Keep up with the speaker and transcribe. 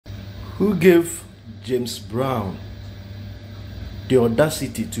Who gave James Brown the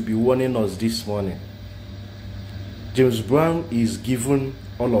audacity to be warning us this morning? James Brown is giving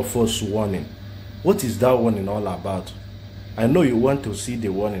all of us warning. What is that warning all about? I know you want to see the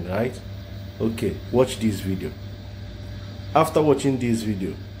warning, right? Okay, watch this video. After watching this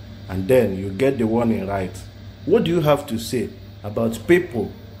video, and then you get the warning right, what do you have to say about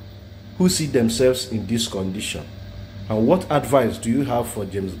people who see themselves in this condition? And what advice do you have for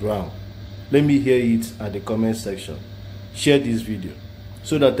James Brown? Let me hear it at the comment section. Share this video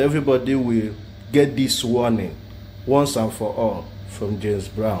so that everybody will get this warning once and for all from James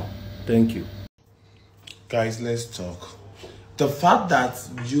Brown. Thank you. Guys, let's talk. The fact that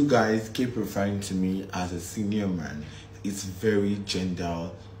you guys keep referring to me as a senior man is very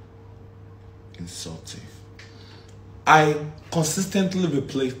gender insulting. I consistently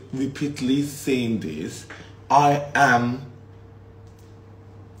repeatedly saying this. I am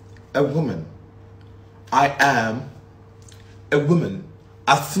a woman. I am a woman.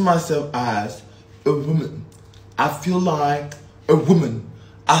 I see myself as a woman. I feel like a woman.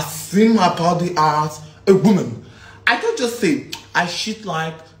 I see my body as a woman. I don't just say I shit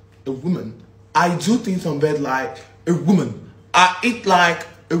like a woman. I do things on bed like a woman. I eat like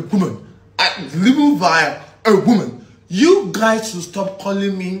a woman. I live like a woman. You guys should stop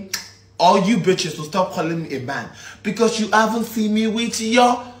calling me, or you bitches should stop calling me a man, because you haven't seen me with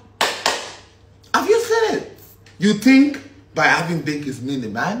your... Have you seen it? You think by having big is mean a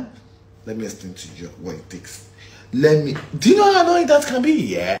man? Let me explain to you what it takes. Do you know how annoying that can be?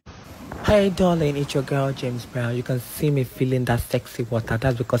 Yeah. Hey darling, it's your girl James Brown. You can see me feeling that sexy water.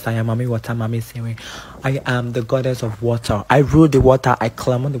 That's because I am Mommy Water, Mommy Siri. I am the goddess of water. I rule the water, I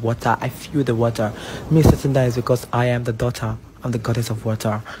climb on the water, I feel the water. Me sitting there is because I am the daughter. I'm the goddess of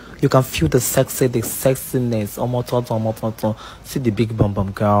water. You can feel the sexiness. Omoto. See the big bum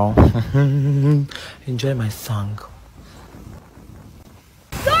bum girl. Enjoy my song.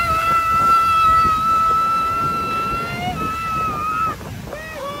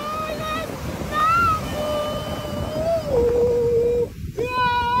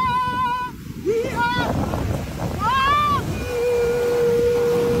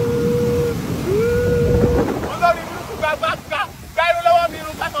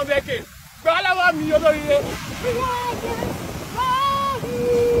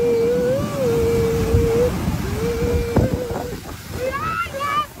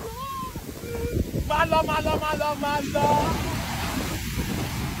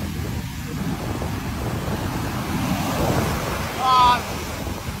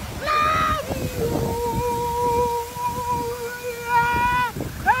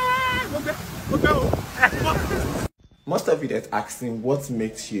 Most of you that's asking what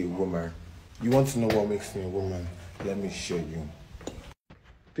makes you a woman. You want to know what makes me a woman? Let me show you.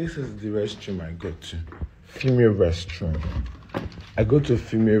 This is the restroom I go to. Female restroom. I go to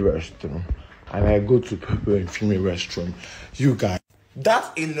female restroom. And I go to people in female restroom. You guys.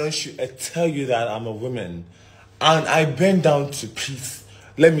 That alone should tell you that I'm a woman. And I bend down to peace.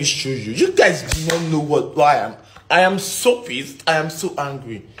 Let me show you. You guys do not know what I am. I am so pissed. I am so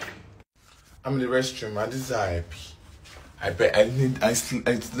angry. I'm in the restroom and this is how I pee. I sleep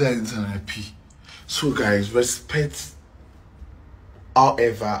and I pee. So guys, respect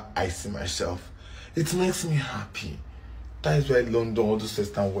however I see myself. It makes me happy. That is why London, all those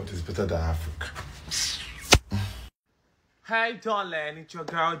Western world is better than Africa. Hey darling, it's your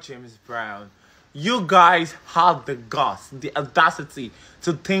girl James Brown. You guys have the guts, the audacity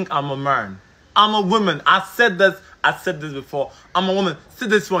to think I'm a man. I'm a woman. I said this before. I'm a woman. See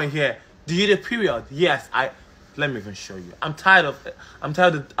this one here. Do you need a period? Yes, let me even show you. I'm tired of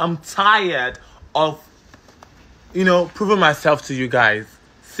proving myself to you guys.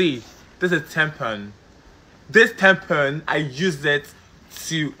 See, this is tampon. This tampon, I use it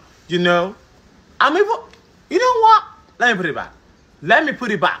to, you know what? Let me put it back. Let me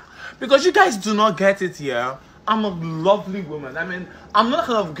put it back. Because you guys do not get it here. I'm a lovely woman. I mean, I'm not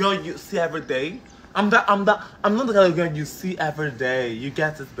the kind of girl you see every day. I'm not the kind of girl you see every day. You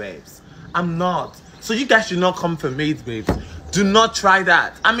get it, babes. I'm not. So you guys should not come for me, babes. Do not try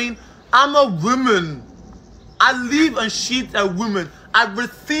that. I mean, I'm a woman. I live and shit a woman. I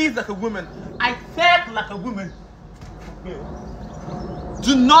receive like a woman. I think like a woman.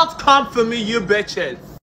 Do not come for me, you bitches.